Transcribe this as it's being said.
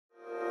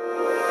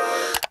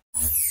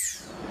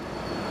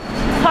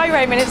Hi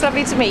Raymond, it's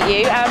lovely to meet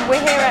you. We're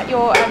here at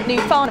your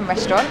new Farnham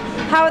restaurant.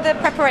 How are the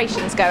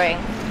preparations going?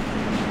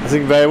 I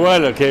think very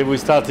well. Okay, we're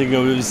starting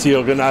obviously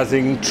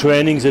organising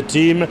training the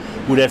team.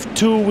 We'll have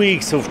 2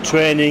 weeks of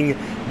training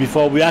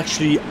before we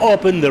actually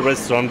open the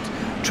restaurant.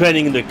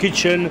 Training in the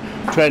kitchen,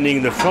 training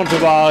in the front of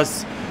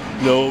house.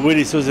 You know,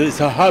 really, so it's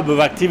a hub of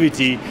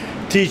activity,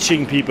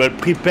 teaching people,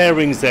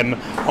 preparing them,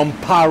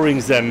 empowering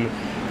them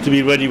to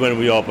be ready when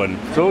we open.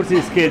 So all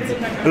these kids,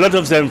 a lot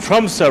of them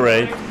from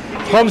Surrey,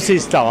 from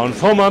this town,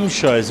 from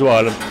Hampshire as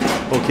well,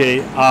 okay,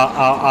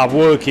 are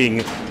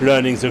working,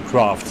 learning the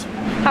craft.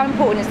 How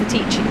important is the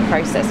teaching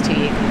process to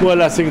you?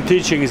 Well, I think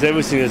teaching is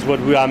everything. Is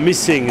what we are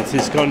missing in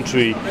this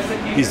country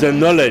is the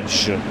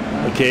knowledge,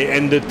 okay,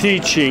 and the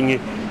teaching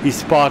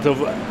is part of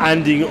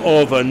handing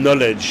over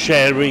knowledge,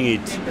 sharing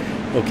it,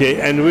 okay,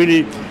 and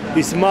really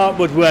it's more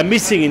what we are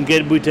missing in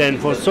Great Britain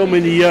for so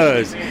many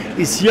years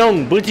is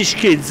young British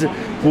kids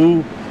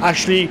who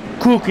actually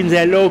cook in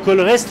their local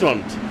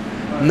restaurant.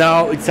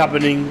 Now it's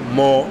happening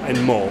more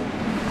and more.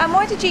 And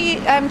why did you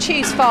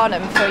choose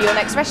Farnham for your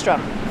next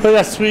restaurant? Well,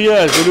 that's 3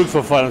 years we look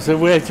for Farnham, so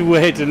we have to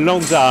wait a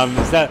long time.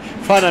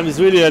 Farnham is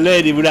really a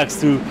lady who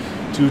likes to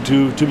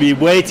be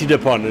waited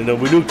upon. You know,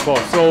 we looked for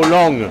so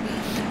long,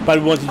 but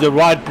we wanted the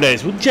right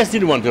place. We just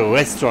didn't want a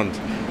restaurant.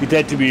 It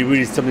had to be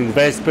really something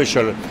very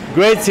special.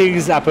 Great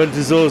things happen to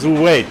those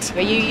who wait.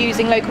 Are you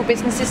using local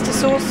businesses to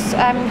source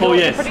Oh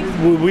yes,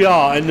 we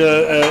are. And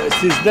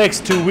these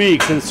next 2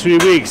 weeks and 3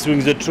 weeks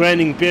during the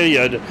training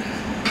period,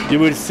 you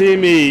will see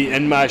me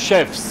and my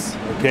chefs,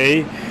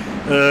 okay,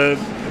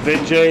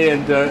 Vijay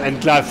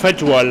and Clive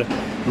Fretwell,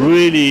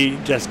 really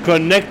just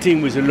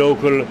connecting with the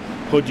local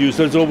produce.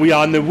 Although we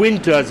are in the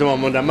winter at the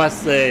moment, I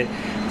must say,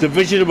 the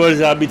vegetables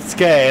are a bit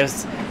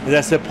scarce. And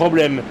that's a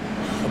problem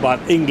about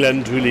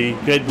England, really,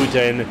 Great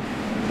Britain.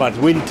 But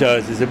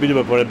winters is a bit of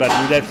a problem. But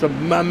we have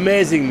some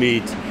amazing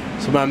meat,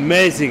 some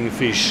amazing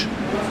fish.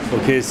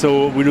 Okay,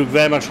 so we look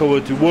very much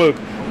forward to work.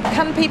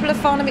 Can people of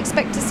Farnham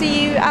expect to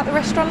see you at the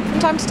restaurant from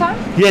time to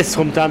time? Yes,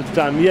 from time to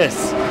time,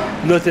 yes.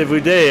 Not every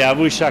day, I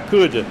wish I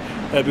could.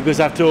 Because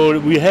after all,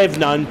 we have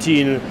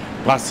 19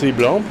 brasserie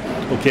Blanc,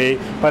 okay?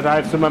 But I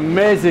have some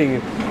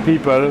amazing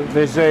people.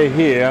 They're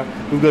here.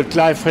 We've got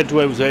Clive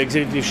Fretwell, who's the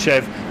executive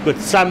chef. We've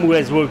got Sam, who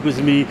has worked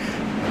with me.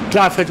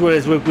 Clive Fretwell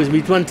has worked with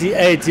me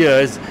 28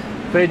 years.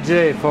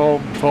 Vijay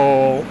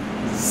for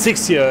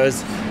 6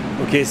 years.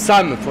 Okay,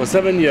 Sam for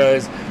 7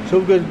 years. So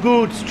we've got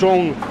good,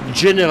 strong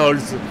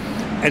generals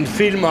and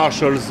field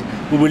marshals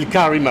who will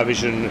carry my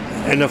vision.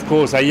 And of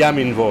course, I am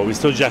involved.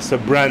 It's not just a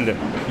brand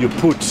you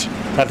put.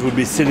 That would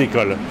be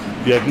cynical.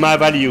 You have my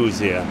values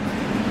here.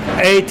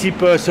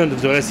 80%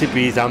 of the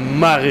recipes are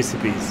my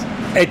recipes,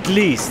 at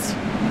least.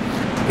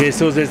 Okay,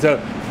 so there's a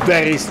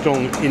very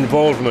strong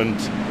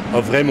involvement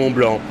of Raymond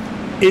Blanc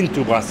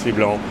into Brasserie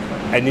Blanc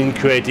and in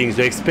creating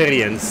the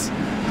experience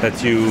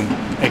that you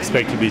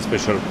expect to be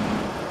special.